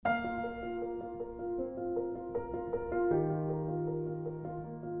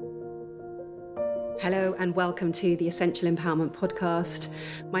Hello and welcome to the Essential Empowerment Podcast.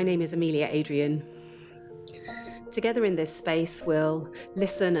 My name is Amelia Adrian. Together in this space, we'll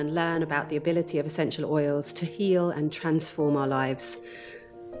listen and learn about the ability of essential oils to heal and transform our lives.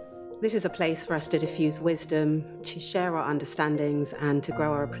 This is a place for us to diffuse wisdom, to share our understandings, and to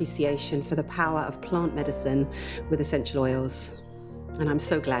grow our appreciation for the power of plant medicine with essential oils. And I'm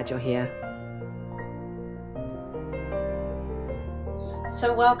so glad you're here.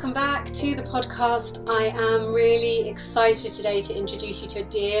 So welcome back to the podcast. I am really excited today to introduce you to a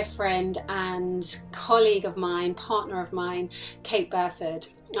dear friend and colleague of mine, partner of mine, Kate Burford.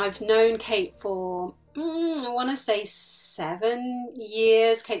 I've known Kate for, I want to say 7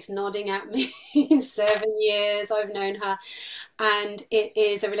 years. Kate's nodding at me. 7 years I've known her. And it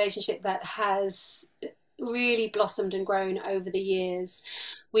is a relationship that has really blossomed and grown over the years.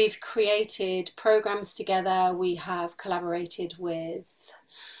 We've created programs together. We have collaborated with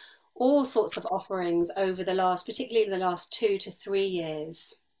all sorts of offerings over particularly the last 2 to 3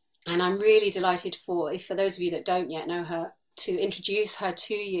 years. And I'm really delighted for those of you that don't yet know her, to introduce her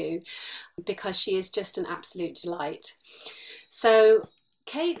to you, because she is just an absolute delight. So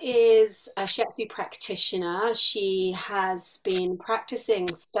Kate is a shiatsu practitioner. She has been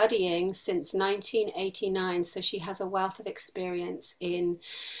studying since 1989, so she has a wealth of experience in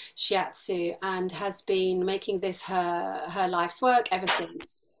shiatsu and has been making this her life's work ever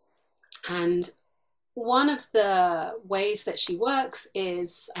since. And one of the ways that she works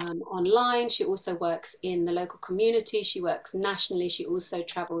is online. She also works in the local community. She works nationally. She also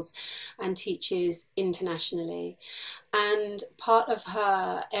travels and teaches internationally. And part of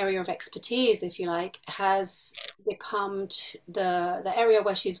her area of expertise, if you like, has become the area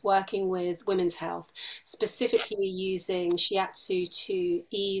where she's working with women's health, specifically using shiatsu to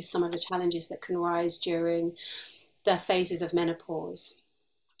ease some of the challenges that can rise during the phases of menopause.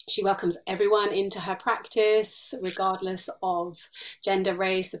 She welcomes everyone into her practice, regardless of gender,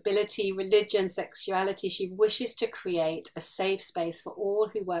 race, ability, religion, sexuality. She wishes to create a safe space for all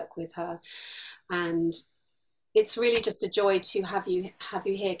who work with her. And it's really just a joy to have you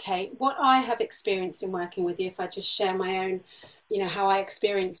here, Kate. What I have experienced in working with you, if I just share my own, how I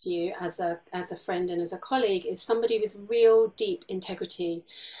experience you as a friend and as a colleague, is somebody with real deep integrity.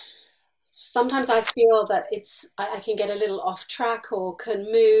 Sometimes I feel that I can get a little off track or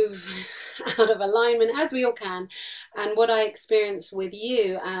can move out of alignment, as we all can. And what I experience with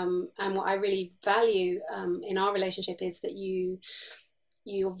you, and what I really value in our relationship, is that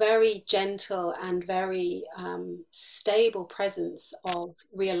you're very gentle and very stable presence of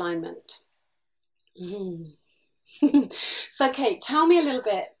realignment. So Kate, tell me a little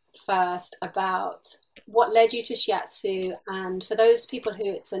bit first about what led you to shiatsu, and for those people who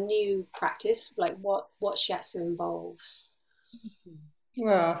it's a new practice, like what shiatsu involves.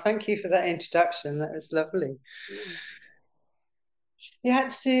 Well, thank you for that introduction. That was lovely.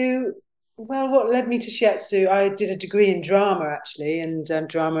 Shiatsu, well, what led me to shiatsu? I did a degree in drama, actually, and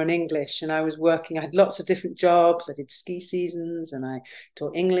drama and English. And I had lots of different jobs. I did ski seasons, and I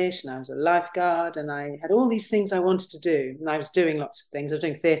taught English, and I was a lifeguard, and I had all these things I wanted to do. And I was doing lots of things. I was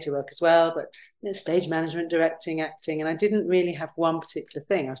doing theatre work as well, but stage management, directing, acting. And I didn't really have one particular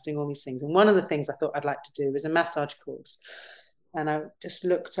thing. I was doing all these things. And one of the things I thought I'd like to do was a massage course. And I just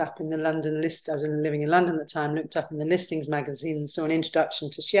looked up in the London list. I was living in London at the time, looked up in the listings magazine, saw an introduction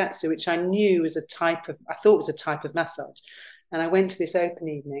to shiatsu, which I knew was I thought was a type of massage. And I went to this open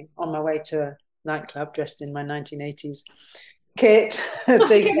evening on my way to a nightclub dressed in my 1980s kit,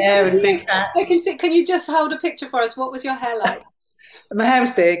 big hair and big hat. I can see, can you just hold a picture for us? What was your hair like? My hair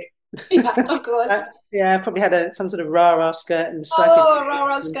was big. Yeah, of course. I probably had some sort of rah-rah skirt and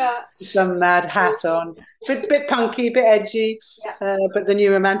rah-rah skirt. Some mad hat on. Bit punky, bit edgy, yeah. But the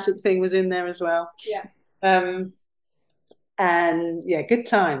new romantic thing was in there as well. Yeah. And yeah, good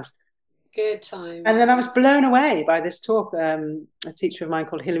times. Good times. And then I was blown away by this talk. A teacher of mine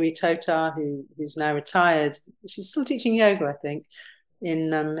called Hilary Totar, who's now retired. She's still teaching yoga, I think,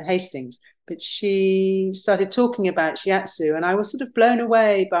 in Hastings. But she started talking about shiatsu, and I was sort of blown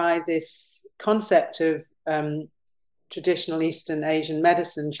away by this concept of traditional Eastern Asian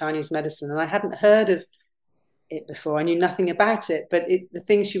medicine, Chinese medicine. And I hadn't heard of it before. I knew nothing about it, but the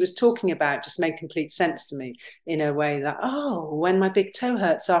things she was talking about just made complete sense to me, in a way that, when my big toe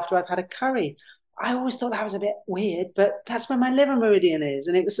hurts after I've had a curry, I always thought that was a bit weird, but that's where my liver meridian is.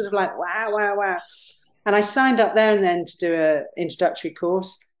 And it was sort of like, wow. And I signed up there and then to do an introductory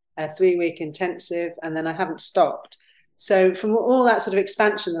course, a 3-week intensive, and then I haven't stopped. So from all that sort of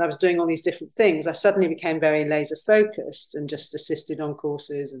expansion that I was doing all these different things, I suddenly became very laser focused and just assisted on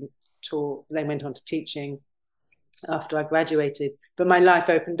courses and taught, then went on to teaching. after I graduated. But my life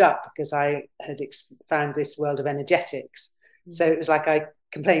opened up because I had found this world of energetics. So it was like I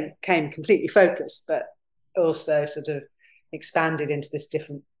became completely focused, but also sort of expanded into this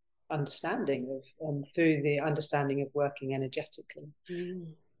different understanding of through the understanding of working energetically.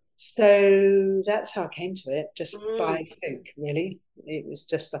 So that's how I came to it, just by fluke, really. It was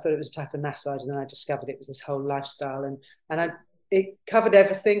just, I thought it was a type of massage, and then I discovered it was this whole lifestyle, and it covered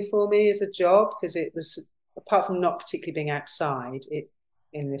everything for me as a job, because it was, apart from not particularly being outside it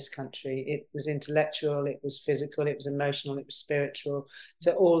in this country, it was intellectual, it was physical, it was emotional, it was spiritual.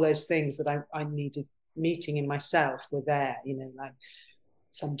 So all those things that I needed meeting in myself were there, you know, like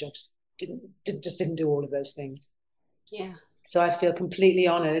some jobs didn't do all of those things. Yeah. So I feel completely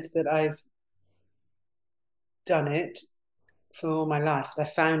honoured that I've done it for all my life. I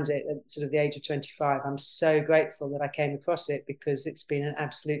found it at sort of the age of 25. I'm so grateful that I came across it, because it's been an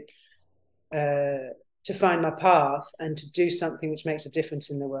absolute to find my path and to do something which makes a difference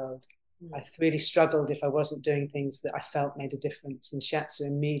in the world. I really struggled if I wasn't doing things that I felt made a difference. And shiatsu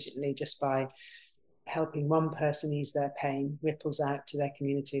immediately, just by helping one person ease their pain, ripples out to their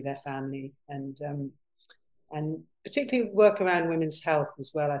community, their family, and particularly work around women's health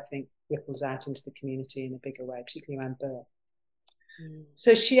as well, I think ripples out into the community in a bigger way, particularly around birth.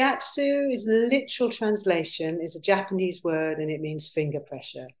 So shiatsu is literal translation, is a Japanese word, and it means finger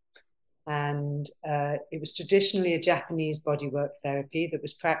pressure. And it was traditionally a Japanese bodywork therapy that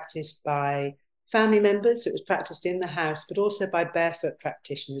was practiced by family members. It was practiced in the house, but also by barefoot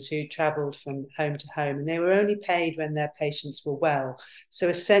practitioners who travelled from home to home, and they were only paid when their patients were well. So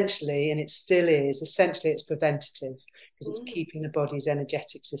essentially, and it still is, essentially it's preventative, because it's keeping the body's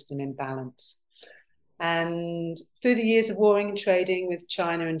energetic system in balance. And through the years of warring and trading with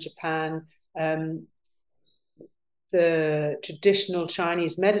China and Japan, the traditional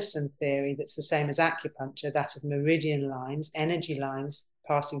Chinese medicine theory that's the same as acupuncture, that of meridian lines, energy lines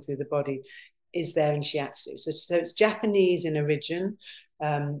passing through the body, is there in shiatsu. So it's Japanese in origin.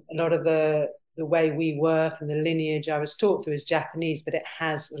 A lot of the way we work and the lineage I was taught through is Japanese, but it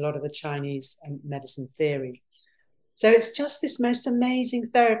has a lot of the Chinese medicine theory. So it's just this most amazing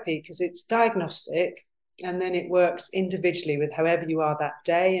therapy, because it's diagnostic, and then it works individually with however you are that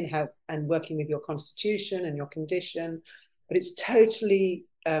day, and working with your constitution and your condition. But it's totally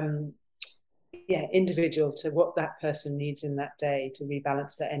individual to what that person needs in that day to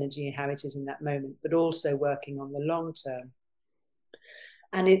rebalance their energy and how it is in that moment, but also working on the long term.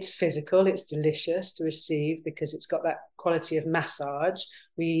 And it's physical, it's delicious to receive, because it's got that quality of massage.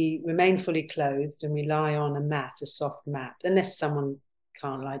 We remain fully clothed and we lie on a mat, a soft mat, unless someone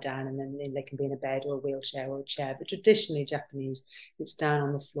can't lie down, and then they can be in a bed or a wheelchair or a chair. But traditionally Japanese, it's down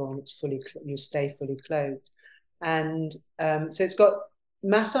on the floor, and it's you stay fully clothed. And so it's got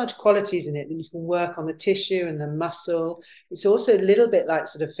massage qualities in it that you can work on the tissue and the muscle. It's also a little bit like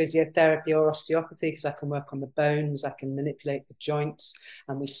sort of physiotherapy or osteopathy, because I can work on the bones, I can manipulate the joints,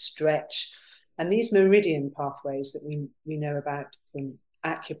 and we stretch. And these meridian pathways that we know about from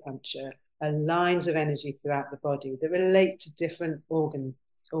acupuncture are lines of energy throughout the body that relate to different organs.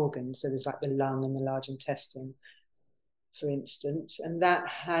 So there's like the lung and the large intestine, for instance, and that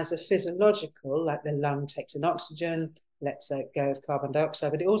has a physiological, like the lung takes in oxygen, lets go of carbon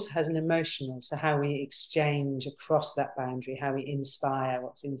dioxide, but it also has an emotional, so how we exchange across that boundary, how we inspire,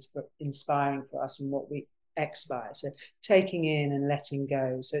 what's inspiring for us, and what we expire, so taking in and letting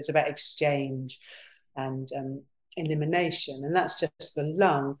go. So it's about exchange and elimination, and that's just the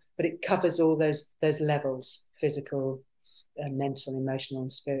lung, but it covers all those levels: physical, mental, emotional,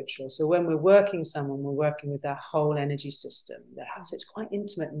 and spiritual. So when we're working someone, we're working with their whole energy system. So it's quite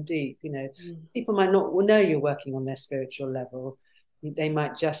intimate and deep. You know, people might not know you're working on their spiritual level. They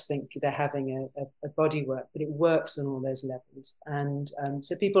might just think they're having a body work, but it works on all those levels. And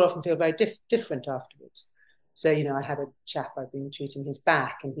so people often feel very different afterwards. So, you know, I had a chap, I've been treating his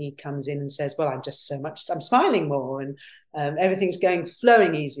back, and he comes in and says, well, I'm smiling more, and everything's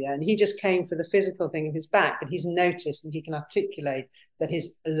flowing easier. And he just came for the physical thing of his back, but he's noticed and he can articulate that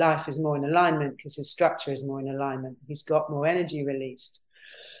his life is more in alignment, because his structure is more in alignment. He's got more energy released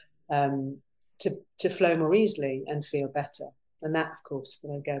to flow more easily and feel better. And that, of course,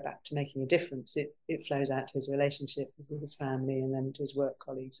 when I go back to making a difference, it flows out to his relationship with his family, and then to his work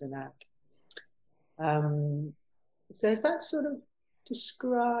colleagues and out. So is that sort of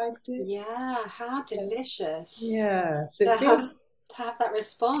described it? Yeah, how delicious. Yeah. So to have that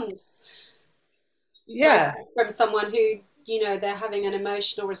response. Yeah. From someone who, you know, they're having an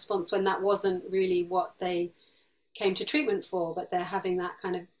emotional response when that wasn't really what they came to treatment for, but they're having that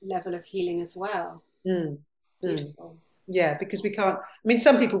kind of level of healing as well. Beautiful. Yeah, because we can't. I mean,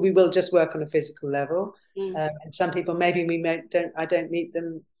 some people we will just work on a physical level, Mm. and some people maybe we don't. I don't meet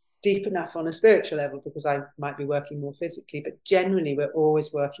them deep enough on a spiritual level because I might be working more physically. But generally, we're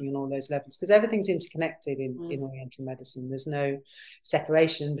always working on all those levels because everything's interconnected in Oriental medicine. There's no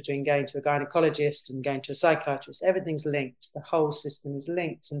separation between going to a gynecologist and going to a psychiatrist. Everything's linked. The whole system is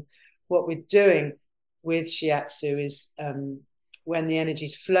linked, and what we're doing with shiatsu is when the energy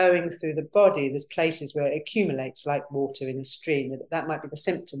is flowing through the body, there's places where it accumulates like water in a stream. That might be the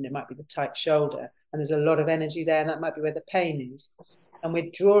symptom, it might be the tight shoulder, and there's a lot of energy there, and that might be where the pain is. And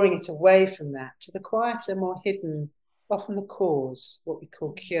we're drawing it away from that to the quieter, more hidden, often the cause, what we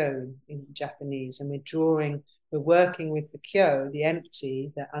call kyo in Japanese. And we're working with the kyo, the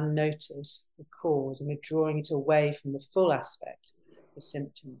empty, the unnoticed, the cause, and we're drawing it away from the full aspect, the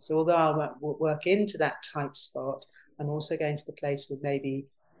symptoms. So although I'll work into that tight spot, I'm also going to the place where maybe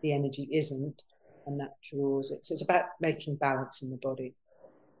the energy isn't, and that draws it. So it's about making balance in the body.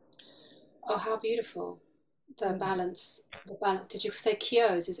 Oh, how beautiful. The balance, the balance. Did you say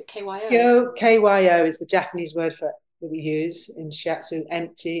kyos? Is it KYO? Kyo, KYO is the Japanese word for that we use in shiatsu,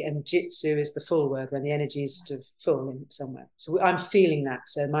 empty, and jitsu is the full word when the energy is sort of full in somewhere. So I'm feeling that.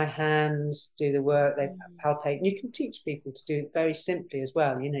 So my hands do the work, they palpate. And you can teach people to do it very simply as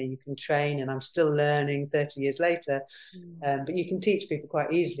well. You know, you can train, and I'm still learning 30 years later, but you can teach people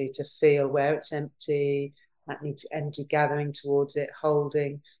quite easily to feel where it's empty, that needs energy gathering towards it,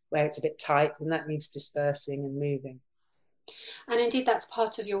 holding, where it's a bit tight, and that needs dispersing and moving. And indeed, that's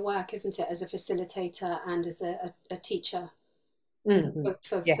part of your work, isn't it, as a facilitator and as a teacher Yeah.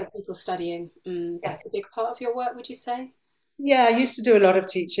 for people studying? Yeah. That's a big part of your work, would you say? Yeah, I used to do a lot of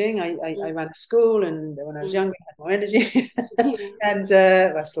teaching. I ran a school, and when I was Mm. younger, I had more energy, and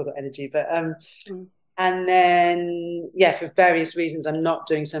well, I still got energy. But Mm. and then yeah, for various reasons, I'm not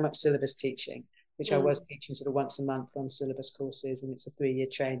doing so much syllabus teaching, which I was teaching sort of once a month on syllabus courses, and it's a 3-year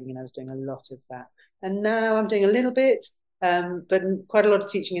training, and I was doing a lot of that. And now I'm doing a little bit, but quite a lot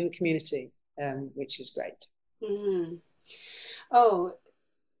of teaching in the community, which is great. Mm. Oh,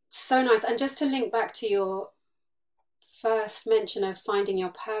 so nice. And just to link back to your first mention of finding your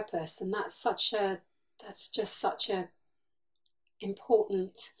purpose, and that's just such a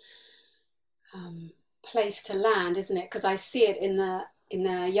important place to land, isn't it? Because I see it in the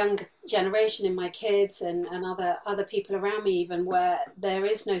younger generation, in my kids and other people around me, even where there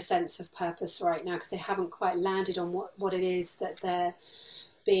is no sense of purpose right now because they haven't quite landed on what it is that they're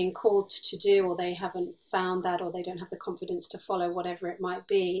being called to do, or they haven't found that, or they don't have the confidence to follow whatever it might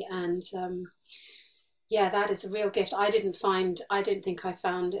be. And yeah, that is a real gift. I don't think I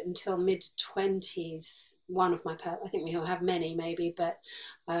found it until mid-20s. One of my I think we all have many maybe, but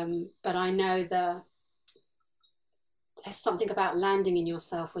I know there's something about landing in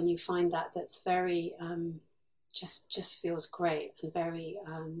yourself when you find that that's very just feels great and very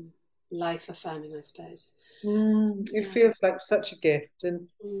life affirming, I suppose. It Yeah. feels like such a gift, Mm.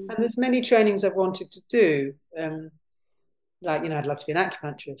 and there's many trainings I've wanted to do. Like, you know, I'd love to be an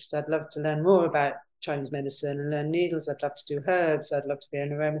acupuncturist. I'd love to learn more about Chinese medicine and learn needles. I'd love to do herbs. I'd love to be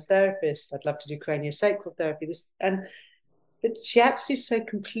an aromatherapist. I'd love to do craniosacral therapy. But shiatsu is so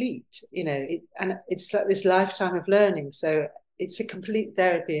complete, you know, and it's like this lifetime of learning. So it's a complete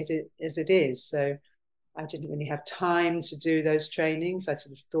therapy as it is. So I didn't really have time to do those trainings. I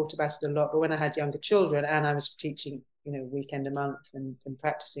sort of thought about it a lot, but when I had younger children and I was teaching, you know, weekend a month and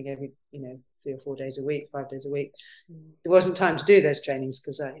practicing every, you know, 3 or 4 days a week, 5 days a week, there wasn't time to do those trainings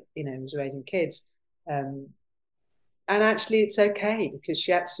because I, you know, was raising kids. And actually, it's okay because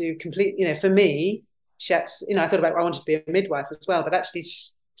shiatsu complete, you know, for me, shiatsu, you know, I thought about I wanted to be a midwife as well, but actually,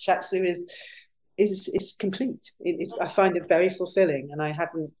 shiatsu is complete. I find it very fulfilling, and I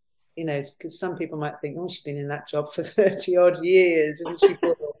haven't, you know, because some people might think, oh, she's been in that job for 30 odd years, isn't she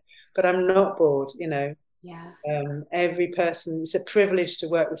bored? But I'm not bored, you know. Yeah. Every person, it's a privilege to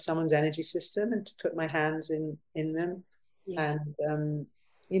work with someone's energy system and to put my hands in them. Yeah. And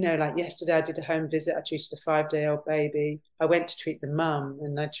you know, like yesterday I did a home visit. I treated a 5-day-old baby. I went to treat the mum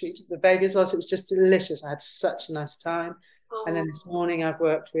and I treated the baby as well. So it was just delicious. I had such a nice time. And then this morning I've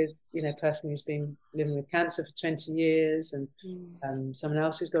worked with, you know, a person who's been living with cancer for 20 years and someone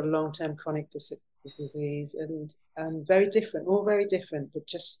else who's got a long-term chronic disease, and very different, all very different, but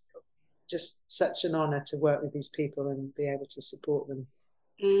just such an honor to work with these people and be able to support them.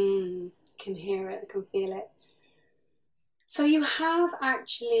 Can hear it, can feel it. So you have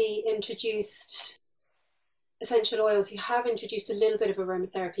actually introduced essential oils. You have introduced a little bit of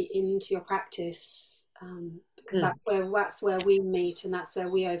aromatherapy into your practice because that's where we meet and that's where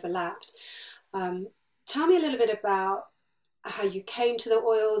we overlapped. Tell me a little bit about how you came to the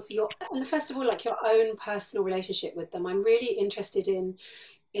oils, and first of all, like your own personal relationship with them. I'm really interested in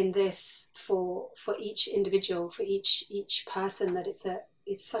this for each individual, for each person, that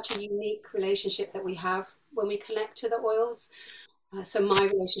it's such a unique relationship that we have when we connect to the oils. So my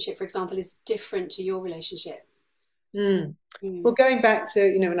relationship, for example, is different to your relationship. Mm. Well, Mm. going back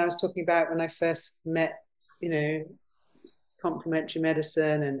to, when I was talking about when I first met, you know, complementary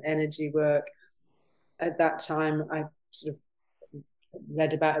medicine and energy work, at that time I sort of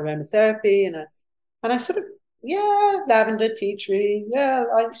read about aromatherapy, and I sort of, yeah, lavender, tea tree, yeah,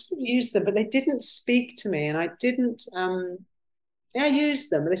 I sort of used them, but they didn't speak to me, and I didn't. Yeah, I used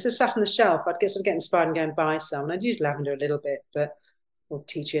them. They sort of sat on the shelf. I'd get inspired and go and buy some, and I'd use lavender a little bit, but or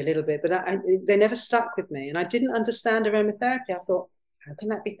tea tree a little bit, but they never stuck with me, and I didn't understand aromatherapy. I thought, how can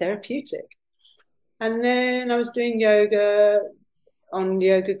that be therapeutic? And then I was doing yoga on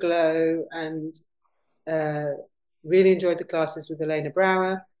Yoga Glow, and uh, really enjoyed the classes with Elena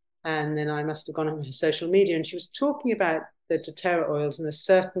Brower. And then I must have gone on her social media, and she was talking about the doTERRA oils in a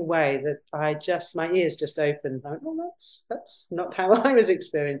certain way that my ears just opened. I went, oh, that's not how I was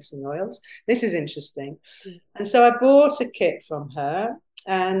experiencing oils. This is interesting. And so I bought a kit from her,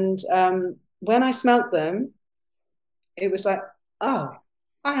 and when I smelt them, it was like, oh,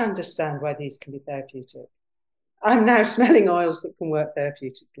 I understand why these can be therapeutic. I'm now smelling oils that can work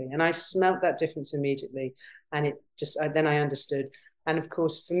therapeutically. And I smelt that difference immediately. And then I understood. And of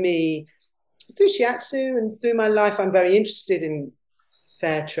course, for me, through shiatsu and through my life, I'm very interested in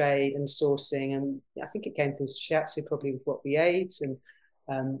fair trade and sourcing. And I think it came through shiatsu probably with what we ate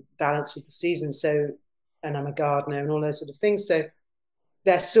and balance with the season. So, and I'm a gardener and all those sort of things. So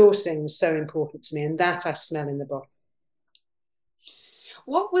their sourcing was so important to me. And that I smell in the bottle.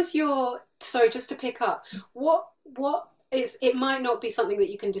 What was your, sorry, just to pick up, what is, it might not be something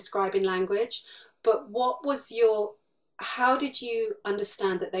that you can describe in language, but what was your, how did you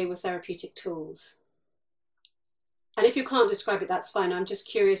understand that they were therapeutic tools? And if you can't describe it, that's fine. I'm just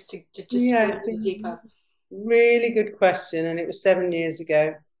curious to just go Yeah, a it's a little deeper. really good question. And it was 7 years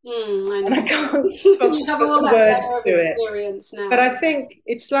ago. I And I know. can't You have put all the that words layer of to it. experience But now. I think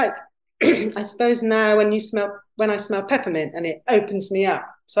it's like, I suppose now when I smell peppermint and it opens me up.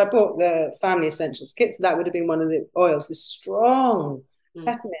 So I bought the family essentials kit. So that would have been one of the oils, this strong Mm,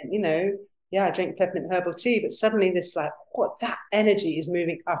 peppermint, Yeah, I drink peppermint herbal tea, but suddenly this like, what, that energy is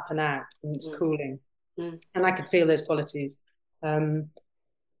moving up and out and it's mm, cooling. mm. And I could feel those qualities. Um,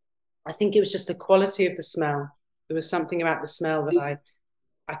 I think it was just the quality of the smell. There was something about the smell that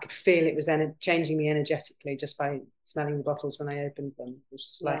I could feel it was changing me energetically just by smelling the bottles when I opened them. It was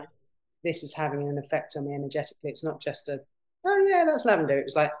just like, Yeah. this is having an effect on me energetically. It's not just oh yeah, that's lavender. It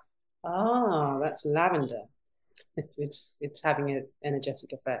was like, that's lavender. It's having an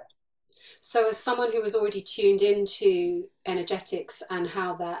energetic effect. So, as someone who was already tuned into energetics and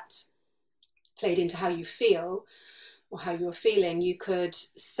how that played into how you feel or how you were feeling, you could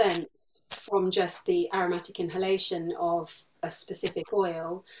sense from just the aromatic inhalation of a specific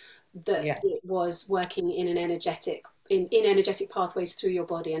oil that Yeah, it was working in an energetic in energetic pathways through your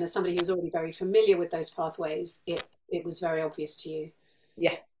body. And as somebody who was already very familiar with those pathways, it was very obvious to you.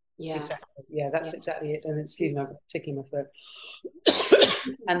 yeah, Yeah. exactly. Yeah, that's Yeah. exactly it. And excuse me, I'm ticking my throat.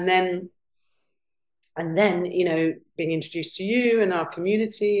 and then being introduced to you and our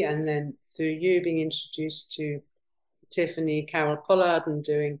community, and then through you being introduced to Tiffany Carol Pollard and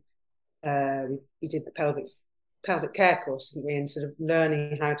doing we did the pelvic care course, didn't we? And sort of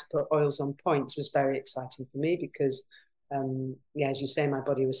learning how to put oils on points was very exciting for me because as you say, my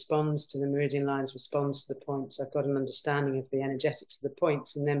body responds to the meridian lines, responds to the points. I've got an understanding of the energetics of the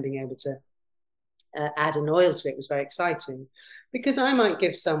points, and then being able to add an oil to it was very exciting because I might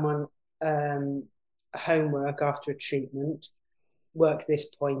give someone homework after a treatment, work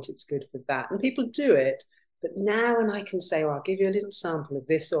this point, it's good for that. And people do it. But now, when I can say, well, I'll give you a little sample of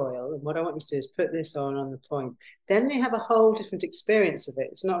this oil, and what I want you to do is put this oil on the point, then they have a whole different experience of it.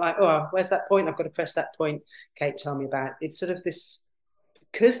 It's not like, oh, where's that point? I've got to press that point Kate told me about. It's sort of this,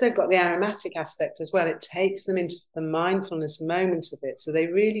 because they've got the aromatic aspect as well, it takes them into the mindfulness moment of it. So they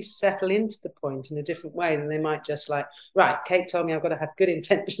really settle into the point in a different way than they might just like, right, Kate told me I've got to have good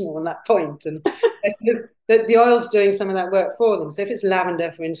intention on that point. And the oil's doing some of that work for them. So if it's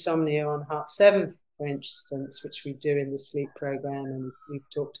lavender for insomnia on Heart 7, for instance, which we do in the sleep program and we've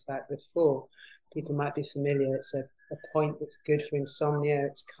talked about before, people might be familiar. It's a point that's good for insomnia,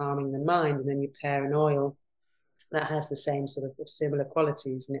 it's calming the mind, and then you pair an oil that has the same sort of similar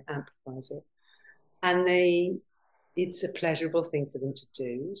qualities and it amplifies it. And it's a pleasurable thing for them to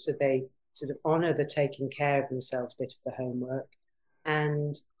do. So they sort of honor the taking care of themselves bit of the homework,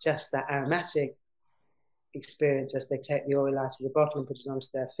 and just that aromatic experience as they take the oil out of the bottle and put it onto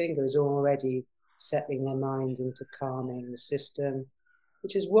their finger is already settling their mind into calming the system,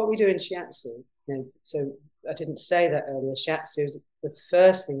 which is what we do in shiatsu. You know, so I didn't say that earlier. Shiatsu is the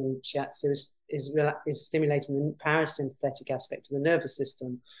first thing in shiatsu is stimulating the parasympathetic aspect of the nervous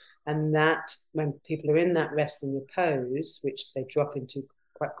system, and that when people are in that resting repose, which they drop into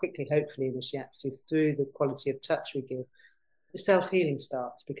quite quickly, hopefully in the shiatsu through the quality of touch we give, the self-healing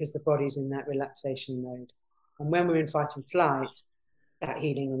starts because the body's in that relaxation mode. And when we're in fight and flight, that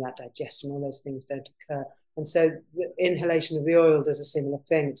healing and that digestion, all those things don't occur. And so the inhalation of the oil does a similar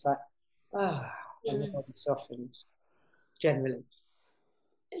thing. It's like, and the body softens, generally.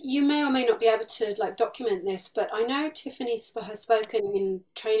 You may or may not be able to like document this, but I know Tiffany has spoken in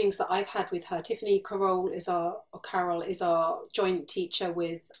trainings that I've had with her. Tiffany Carroll is our joint teacher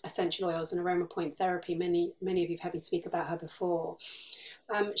with essential oils and aroma point therapy. Many of you have had me speak about her before.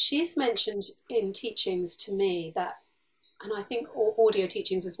 She's mentioned in teachings to me that, and I think audio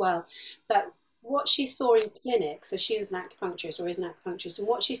teachings as well, that what she saw in clinic, so she was an acupuncturist or is an acupuncturist, and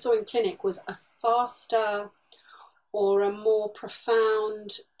what she saw in clinic was a faster or a more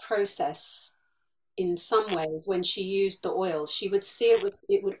profound process in some ways when she used the oils. She would see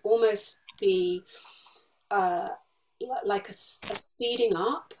it would almost be like a speeding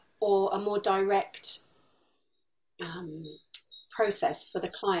up or a more direct process for the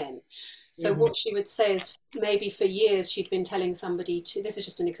client. So what she would say is maybe for years she'd been telling somebody to, this is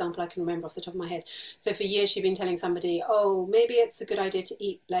just an example I can remember off the top of my head. So for years she'd been telling somebody, oh, maybe it's a good idea to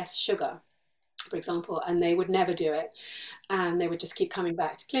eat less sugar, for example, and they would never do it. And they would just keep coming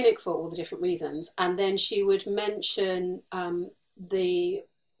back to clinic for all the different reasons. And then she would mention the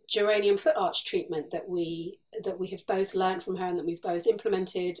geranium foot arch treatment that we have both learned from her and that we've both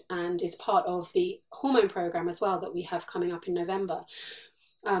implemented and is part of the hormone program as well that we have coming up in November.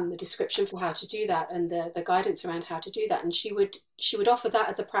 The description for how to do that and the guidance around how to do that. And she would offer that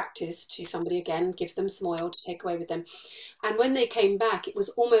as a practice to somebody, again, give them some oil to take away with them. And when they came back, it was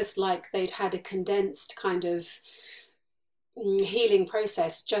almost like they'd had a condensed kind of healing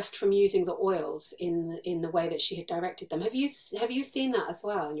process just from using the oils in the way that she had directed them. Have you seen that as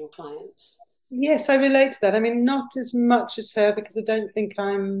well in your clients? Yes, I relate to that. I mean, not as much as her because I don't think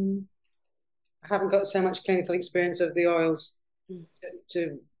I haven't got so much clinical experience of the oils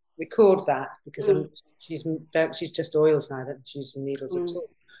to record that because she's just oils now, that she's using needles at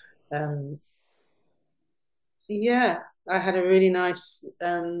all. Yeah, I had a really nice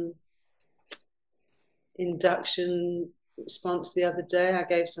induction response the other day. I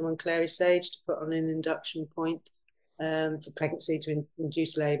gave someone clary sage to put on an induction point for pregnancy to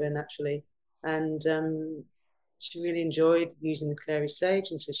induce labour naturally, and she really enjoyed using the clary sage,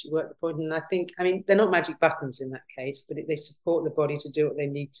 and so she worked the point. And I think, I mean, they're not magic buttons in that case, but they support the body to do what they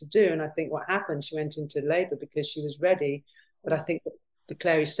need to do. And I think what happened, she went into labour because she was ready, but I think that the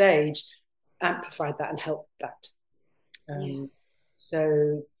clary sage amplified that and helped that.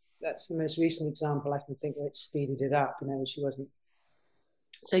 So that's the most recent example I can think where it speeded it up. You know, she wasn't.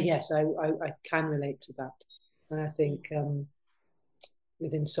 So yes, I can relate to that, and I think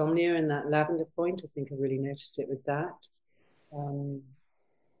with insomnia and that lavender point, I think I really noticed it with that.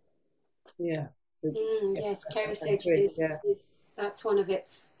 Yeah. Yes, clary sage is that's one of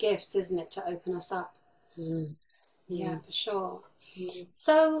its gifts, isn't it, to open us up? Yeah, for sure.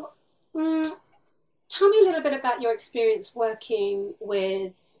 So. Tell me a little bit about your experience working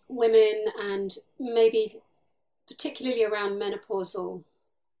with women and maybe particularly around menopausal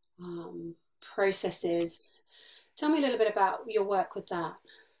processes. Tell me a little bit about your work with that.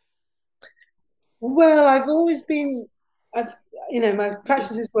 Well, my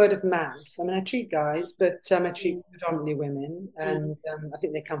practice is word of mouth. I mean, I treat guys, but I treat predominantly women, and I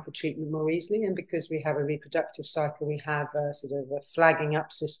think they come for treatment more easily. And because we have a reproductive cycle, we have a sort of a flagging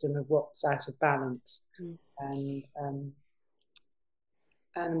up system of what's out of balance. And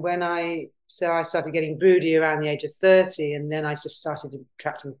when I started getting broody around the age of 30, and then I just started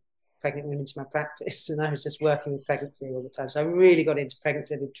attracting pregnant women to my practice, and I was just working with pregnancy all the time. So I really got into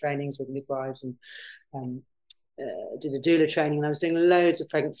pregnancy. I did trainings with midwives and did a doula training, and I was doing loads of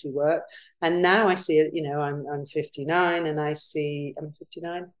pregnancy work. And now I see it, I'm 59, and I'm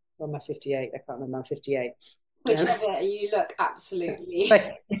 59, or am I 58? I can't remember. I'm 58. Whichever, you look absolutely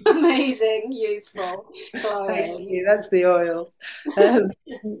amazing, youthful, glowing. Thank you. That's the oils.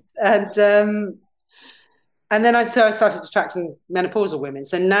 And then I started attracting menopausal women.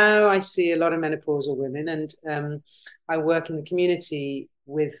 So now I see a lot of menopausal women, and I work in the community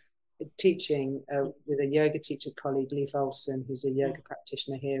with teaching with a yoga teacher colleague, Leif Olsen, who's a yoga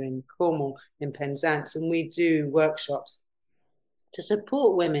practitioner here in Cornwall, in Penzance, and we do workshops to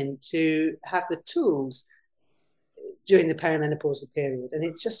support women to have the tools during the perimenopausal period. And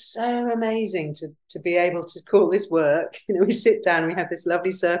it's just so amazing to be able to call this work. We sit down, we have this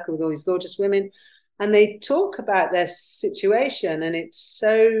lovely circle with all these gorgeous women, and they talk about their situation, and it's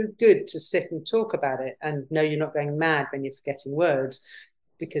so good to sit and talk about it and know you're not going mad when you're forgetting words,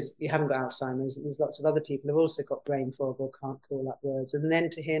 because you haven't got Alzheimer's. There's lots of other people who've also got brain fog or can't call up words. And then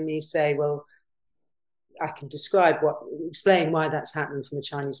to hear me say, well, I can explain why that's happening from a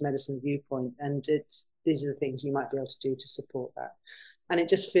Chinese medicine viewpoint. And these are the things you might be able to do to support that. And it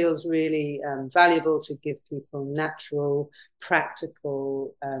just feels really valuable to give people natural,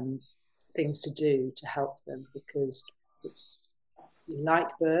 practical things to do to help them, because it's like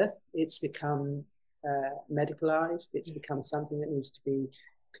birth, it's become medicalized, it's become something that needs to be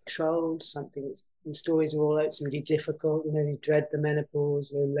controlled, something the stories are all it's really difficult, you dread the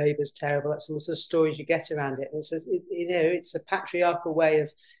menopause, labor's terrible, that's all the sort of stories you get around it. And it's a patriarchal way of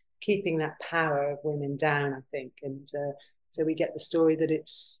keeping that power of women down, I think. And so we get the story that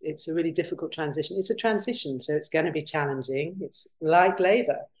it's a really difficult transition. It's a transition, so it's going to be challenging. It's like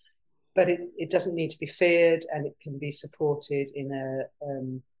labor, but it doesn't need to be feared, and it can be supported in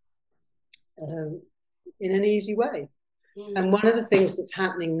an easy way. And one of the things that's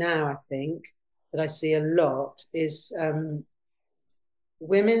happening now, I think, that I see a lot is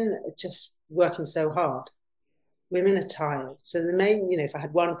women are just working so hard. Women are tired. So the main, if I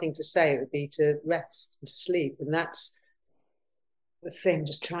had one thing to say, it would be to rest and to sleep. And that's the thing,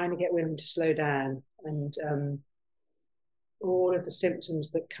 just trying to get women to slow down. And all of the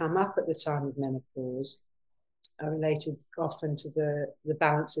symptoms that come up at the time of menopause are related often to the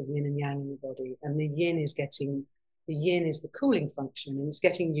balance of yin and yang in the body. And the yin is the cooling function, and it's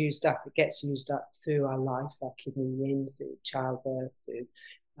getting used up. It gets used up through our life, our kidney yin, through childbirth, through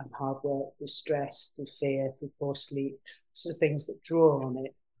hard work, through stress, through fear, through poor sleep, sort of things that draw on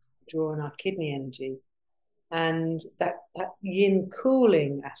our kidney energy. And that yin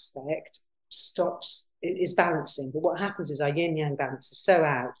cooling aspect is balancing. But what happens is our yin yang balance is so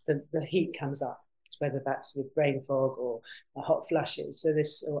out that the heat comes up, whether that's with brain fog or hot flushes. So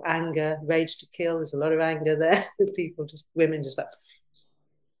or anger, rage to kill. There's a lot of anger there. Women just like.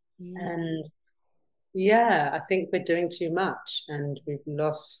 And I think we're doing too much, and we've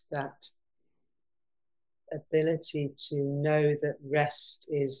lost that ability to know that rest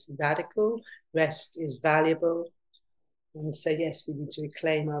is radical, rest is valuable. And so, yes, we need to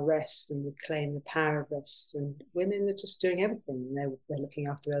reclaim our rest and reclaim the power of rest. And women are just doing everything. They're looking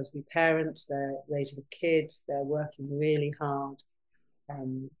after elderly parents, they're raising kids, they're working really hard.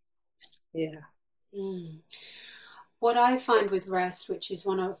 What I find with rest, which is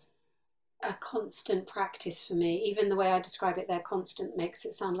one of a constant practice for me, even the way I describe it there, constant, makes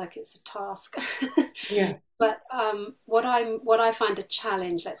it sound like it's a task. Yeah. But what I find a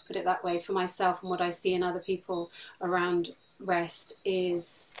challenge, let's put it that way, for myself, and what I see in other people around rest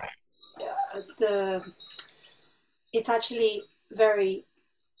is it's actually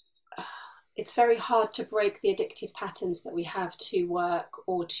it's very hard to break the addictive patterns that we have to work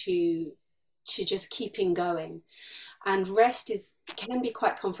or to just keeping going. And rest can be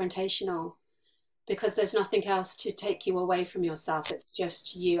quite confrontational, because there's nothing else to take you away from yourself. It's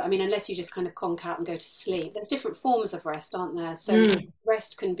just you. I mean, unless you just kind of conk out and go to sleep. There's different forms of rest, aren't there? So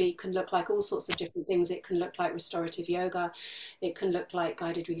rest can look like all sorts of different things. It can look like restorative yoga. It can look like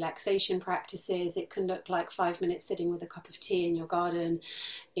guided relaxation practices. It can look like 5 minutes sitting with a cup of tea in your garden.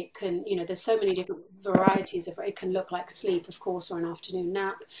 It can, there's so many different varieties of it. It can look like sleep, of course, or an afternoon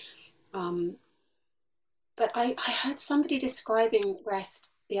nap. But I heard somebody describing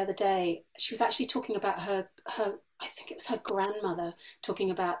rest the other day. She was actually talking about her I think it was her grandmother,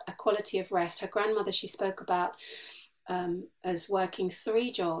 talking about a quality of rest. Her grandmother, she spoke about as working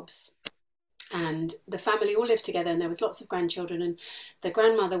 3 jobs, and the family all lived together, and there was lots of grandchildren, and the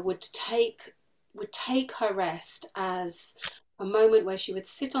grandmother would take her rest as a moment where she would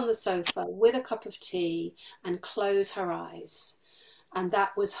sit on the sofa with a cup of tea and close her eyes. And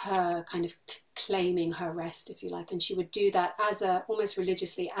that was her kind of claiming her rest, if you like. And she would do that almost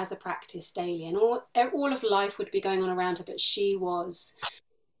religiously, as a practice daily. And all of life would be going on around her, but she was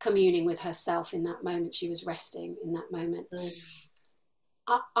communing with herself in that moment. She was resting in that moment.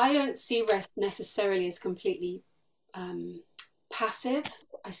 I don't see rest necessarily as completely passive.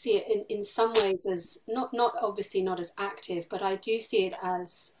 I see it in some ways as not obviously not as active, but I do see it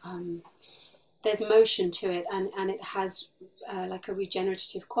as there's motion to it, and it has like a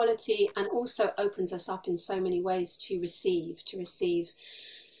regenerative quality, and also opens us up in so many ways to receive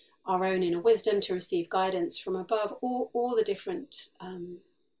our own inner wisdom, to receive guidance from above, all the different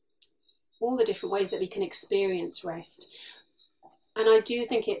ways that we can experience rest. And I do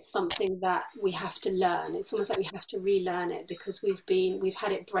think it's something that we have to learn. It's almost like we have to relearn it, because we've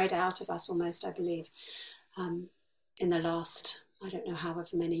had it bred out of us almost, I believe, um, in the last, I don't know, however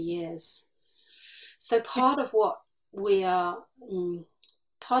many years. So we are,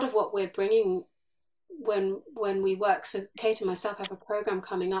 part of what we're bringing when we work. So Kate and myself have a program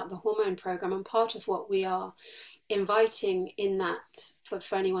coming up, the hormone program, and part of what we are inviting in that,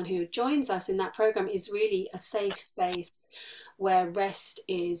 for anyone who joins us in that program, is really a safe space where rest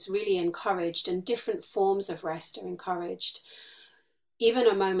is really encouraged and different forms of rest are encouraged. Even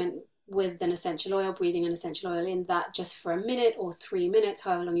a moment with an essential oil, breathing an essential oil in, that just for a minute or 3 minutes,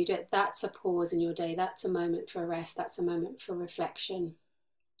 however long you do it, that's a pause in your day. That's a moment for rest. That's a moment for reflection.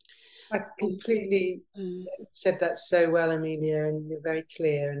 I completely said that so well, Amelia, and you're very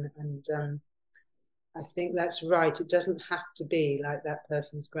clear. And I think that's right. It doesn't have to be like that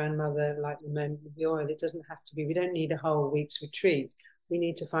person's grandmother, like the moment with the oil. It doesn't have to be. We don't need a whole week's retreat. We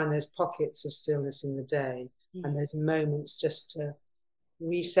need to find those pockets of stillness in the day and those moments just to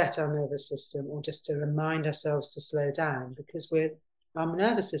reset our nervous system, or just to remind ourselves to slow down, because our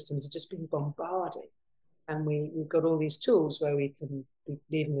nervous systems are just being bombarded. And we've got all these tools where we can be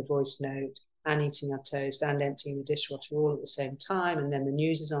leaving a voice note and eating our toast and emptying the dishwasher all at the same time. And then the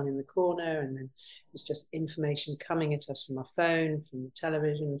news is on in the corner, and then it's just information coming at us from our phone, from the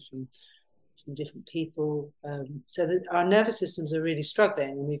television, from different people. So that our nervous systems are really struggling.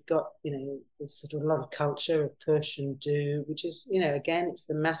 And we've got, there's sort of a lot of culture of push and do, which is, again, it's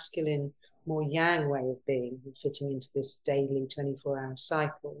the masculine, more yang way of being, fitting into this daily 24-hour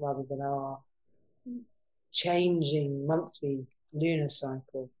cycle, rather than our changing monthly lunar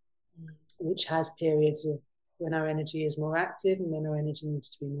cycle, which has periods of when our energy is more active and when our energy needs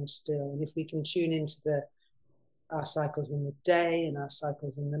to be more still. And if we can tune into our cycles in the day and our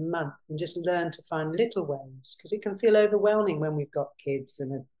cycles in the month, and just learn to find little ways, because it can feel overwhelming when we've got kids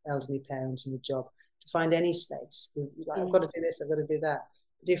and an elderly parent and a job, to find any space. Like, I've got to do this, I've got to do that.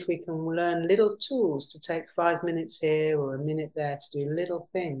 But if we can learn little tools to take 5 minutes here or a minute there to do little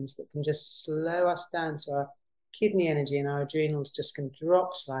things that can just slow us down, so our kidney energy and our adrenals just can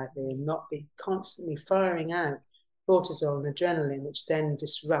drop slightly and not be constantly firing out cortisol and adrenaline, which then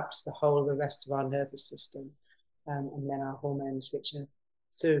disrupts the whole of the rest of our nervous system. And then our hormones, which are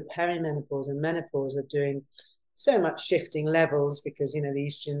through perimenopause and menopause, are doing so much shifting levels, because, the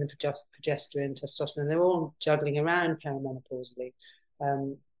estrogen, the progesterone, testosterone, they're all juggling around perimenopausally.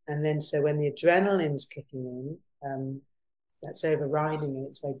 And then so when the adrenaline's kicking in, that's overriding it,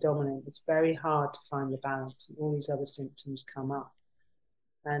 it's very dominant. It's very hard to find the balance, and all these other symptoms come up.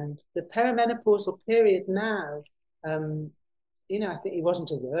 And the perimenopausal period now, I think it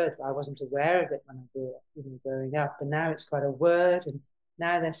wasn't a word. I wasn't aware of it when I grew up, growing up. And now it's quite a word. And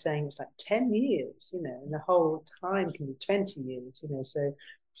now they're saying it's like 10 years, and the whole time can be 20 years, So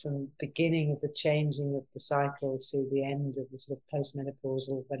from beginning of the changing of the cycle to the end of the sort of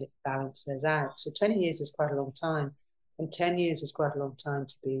postmenopausal, when it balances out. So 20 years is quite a long time. And 10 years is quite a long time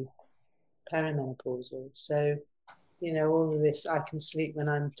to be perimenopausal. So, all of this, I can sleep when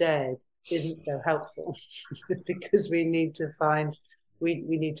I'm dead, isn't so helpful because we need to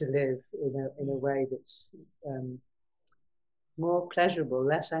live in a way that's more pleasurable,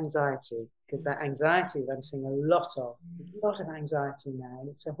 less anxiety, because that anxiety I'm seeing a lot of anxiety now, and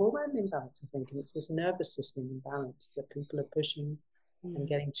it's a hormone imbalance, I think, and it's this nervous system imbalance that people are pushing and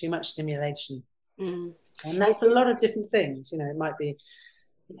getting too much stimulation. And that's a lot of different things. It might be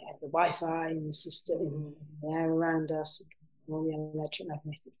the Wi-Fi in the system, the air around us, all the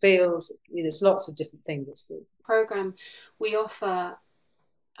electromagnetic fields. There's lots of different things. It's the program we offer.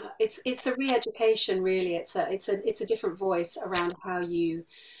 It's a re-education, really. It's a different voice around how you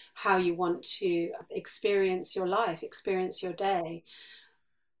want to experience your life, experience your day.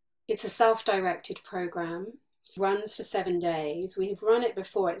 It's a self-directed program. Runs for 7 days. We've run it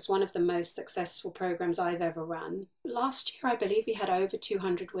before. It's one of the most successful programs I've ever run. Last year, I believe we had over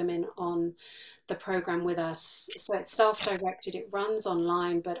 200 women on the program with us. So it's self-directed. It runs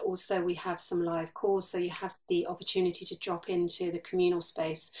online, but also we have some live calls. So you have the opportunity to drop into the communal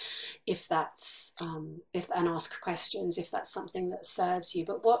space if that's and ask questions if that's something that serves you.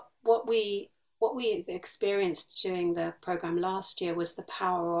 But what we experienced during the program last year was the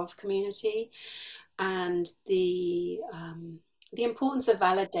power of community, and the importance of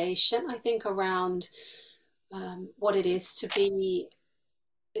validation, I think, around what it is to be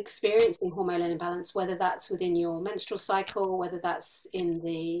experiencing hormonal imbalance, whether that's within your menstrual cycle, whether that's in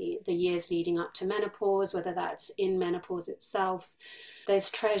the years leading up to menopause, whether that's in menopause itself. There's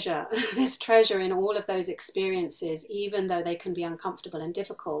treasure. There's treasure in all of those experiences, even though they can be uncomfortable and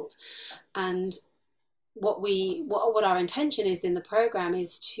difficult. And what our intention is in the program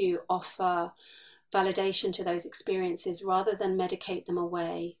is to offer validation to those experiences rather than medicate them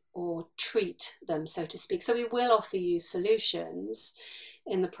away or treat them, so to speak. So we will offer you solutions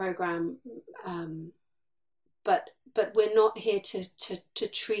in the program, but we're not here to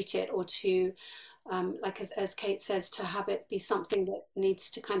treat it or to like as Kate says, to have it be something that needs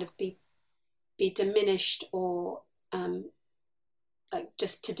to kind of be diminished or like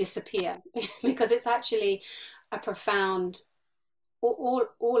just to disappear because it's actually a profound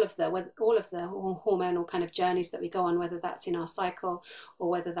all of the hormonal kind of journeys that we go on, whether that's in our cycle or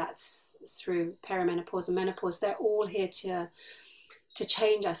whether that's through perimenopause and menopause, they're all here to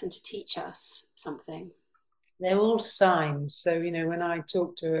change us and to teach us something. They're all signs. So, you know, when I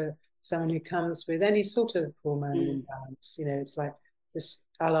talk to someone who comes with any sort of hormonal imbalance, you know, it's like this,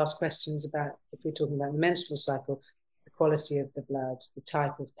 I'll ask questions about, if we're talking about the menstrual cycle, the quality of the blood, the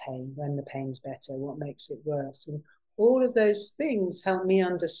type of pain, when the pain's better, what makes it worse. And all of those things help me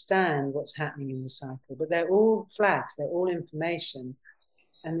understand what's happening in the cycle. But they're all flags, they're all information.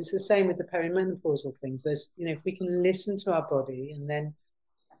 And it's the same with the perimenopausal things. There's, you know, if we can listen to our body and then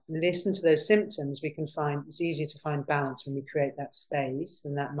listen to those symptoms, we can find, it's easier to find balance when we create that space.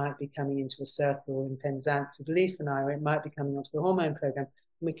 And that might be coming into a circle in Penzance with Leaf and I, or it might be coming onto the hormone program.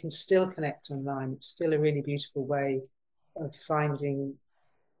 And we can still connect online. It's still a really beautiful way of finding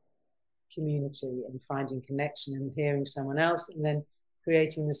community and finding connection and hearing someone else, and then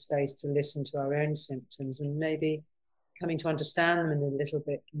creating the space to listen to our own symptoms and maybe coming to understand them a little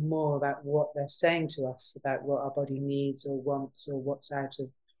bit more about what they're saying to us, about what our body needs or wants or what's out of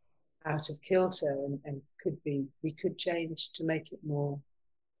kilter, and we could change to make it more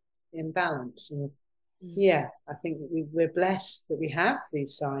in balance. And yeah, I think that we're blessed that we have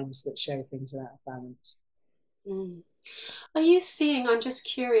these signs that show things are out of balance. Are you seeing, I'm just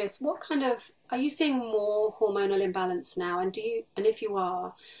curious, what kind of, are you seeing more hormonal imbalance now? And if you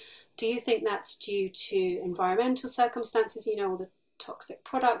are, do you think that's due to environmental circumstances, you know, all the toxic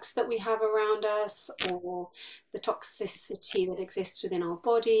products that we have around us, or the toxicity that exists within our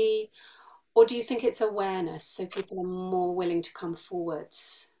body? Or do you think it's awareness, so people are more willing to come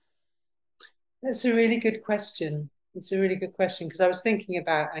forwards? That's a really good question. It's a really good question, because I was thinking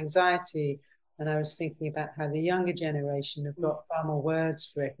about anxiety, and I was thinking about how the younger generation have got far more words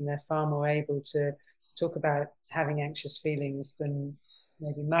for it, and they're far more able to talk about having anxious feelings than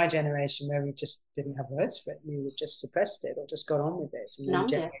maybe my generation, where we just didn't have words for it. We would just suppressed it or just got on with it. And then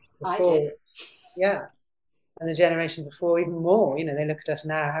Numbed it. before, I did. yeah. And the generation before, even more, you know, they look at us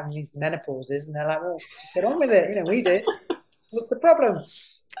now having these menopauses and they're like, well, just get on with it. You know, we did. What's the problem?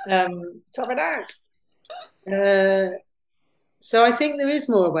 Tough it out. So I think there is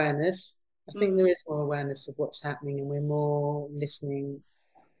more awareness. I think there is more awareness of what's happening, and we're more listening.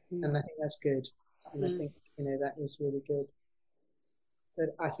 And I think that's good. And I think, you know, that is really good.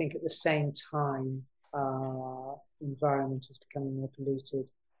 But I think at the same time, our environment is becoming more polluted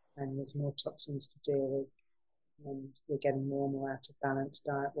and there's more toxins to deal with. And we're getting more and more out of balance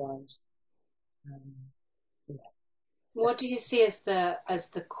diet-wise. Yeah. What do you see as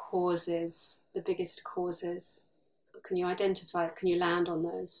the causes, the biggest causes? Can you identify, can you land on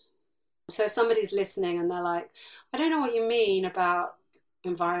those? So if somebody's listening and they're like, I don't know what you mean about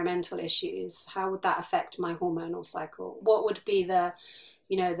environmental issues, how would that affect my hormonal cycle? What would be the,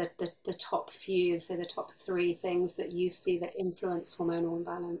 you know, the top few, so the top three things that you see that influence hormonal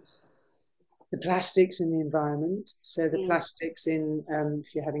imbalance? The plastics in the environment. So the plastics in,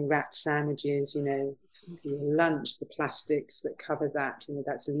 if you're having wrapped sandwiches, you know, for your lunch, the plastics that cover that, you know,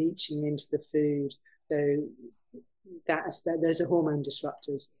 that's leaching into the food. So those are hormone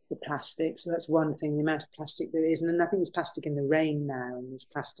disruptors, the plastic. So that's one thing, the amount of plastic there is. And then I think there's plastic in the rain now, and there's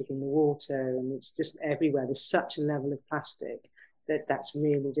plastic in the water, and it's just everywhere. There's such a level of plastic that's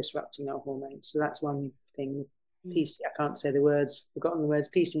really disrupting our hormones. So that's one thing. PC, I can't say the words, forgotten the words,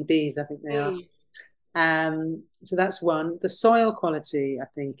 PCBs, I think they are. So that's one. The soil quality, I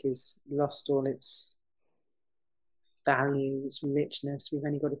think, is lost all its value, its richness. We've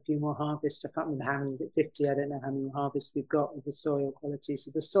only got a few more harvests. I can't remember how many, is it 50? I don't know how many harvests we've got with the soil quality.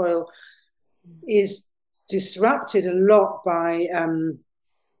 So the soil is disrupted a lot by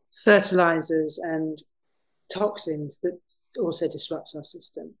fertilizers and toxins that also disrupts our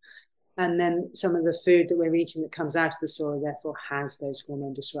system. And then some of the food that we're eating that comes out of the soil, therefore, has those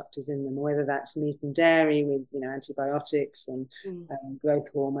hormone disruptors in them, whether that's meat and dairy with, you know, antibiotics and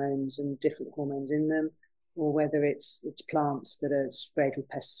growth hormones and different hormones in them, or whether it's plants that are sprayed with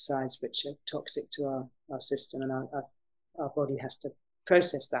pesticides, which are toxic to our system, and our body has to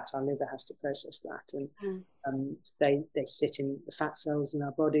process that. Our liver has to process that, and they sit in the fat cells in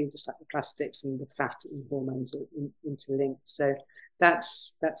our body, just like the plastics, and the fat and hormones are interlinked. So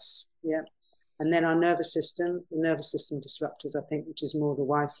that's yeah. And then our the nervous system disruptors, I think, which is more the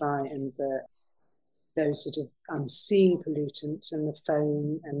Wi-Fi and those sort of unseen pollutants and the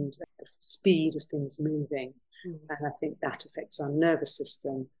phone and the speed of things moving. And I think that affects our nervous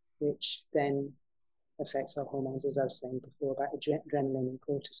system, which then affects our hormones, as I was saying before, about adrenaline and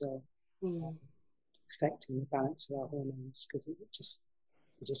cortisol, affecting the balance of our hormones, because we just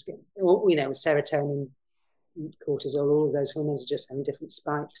get, serotonin, cortisol, all of those hormones are just having different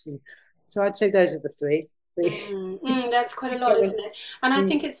spikes. And so I'd say those are the three. That's quite a lot, isn't it? And I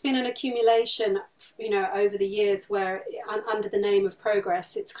think it's been an accumulation, over the years, where under the name of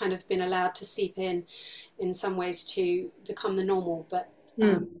progress, it's kind of been allowed to seep in some ways to become the normal.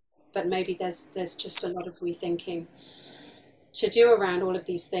 But maybe there's just a lot of rethinking to do around all of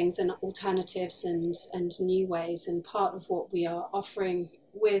these things, and alternatives and new ways. And part of what we are offering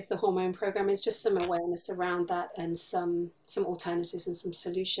with the hormone program is just some awareness around that, and some alternatives and some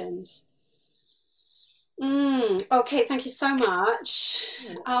solutions. Okay, thank you so much.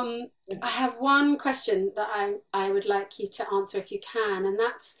 I have one question that I would like you to answer if you can, and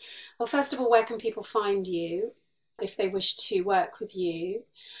that's, well, first of all, where can people find you if they wish to work with you?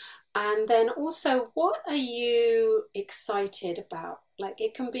 And then also, what are you excited about? Like,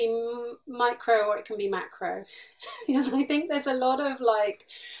 it can be micro or it can be macro. Because I think there's a lot of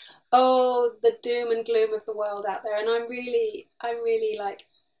the doom and gloom of the world out there, and I'm really like,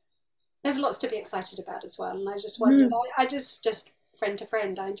 there's lots to be excited about as well. And I just wondered, I just friend to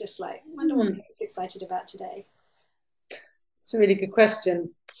friend, I just wonder what Kate's excited about today. It's a really good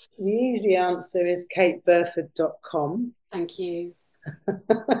question. The easy answer is kateburford.com. Thank you.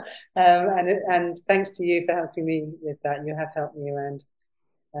 And thanks to you for helping me with that. You have helped me around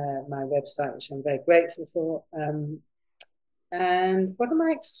my website, which I'm very grateful for. And what am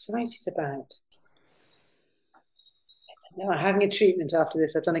I excited about? No, I'm having a treatment after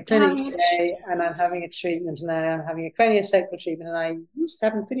this. I've done a clinic today, and I'm having a treatment now. I'm having a craniosacral treatment, and I used to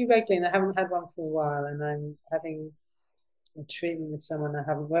have them pretty regularly, and I haven't had one for a while. And I'm having a treatment with someone I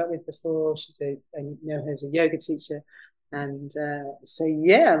haven't worked with before. I know her as a yoga teacher. And so,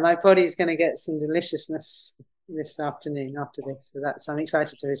 yeah, my body's going to get some deliciousness this afternoon after this. So I'm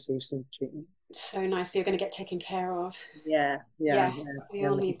excited to receive some treatment. So nice. So you're going to get taken care of. Yeah. We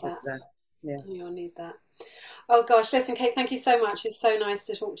all need that. Yeah. We all need that. Oh gosh, listen, Kate, thank you so much. It's so nice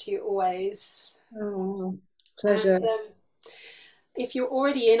to talk to you always. Oh, pleasure. And, if you're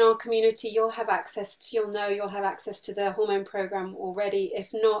already in our community, you'll have access to the hormone program already.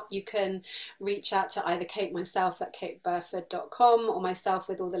 If not, you can reach out to either Kate, myself at kateburford.com, or myself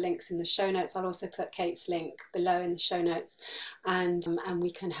with all the links in the show notes. I'll also put Kate's link below in the show notes, and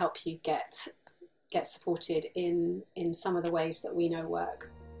we can help you get supported in some of the ways that we know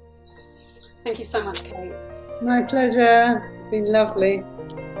work. Thank you so much, Kate. My pleasure. It's been lovely.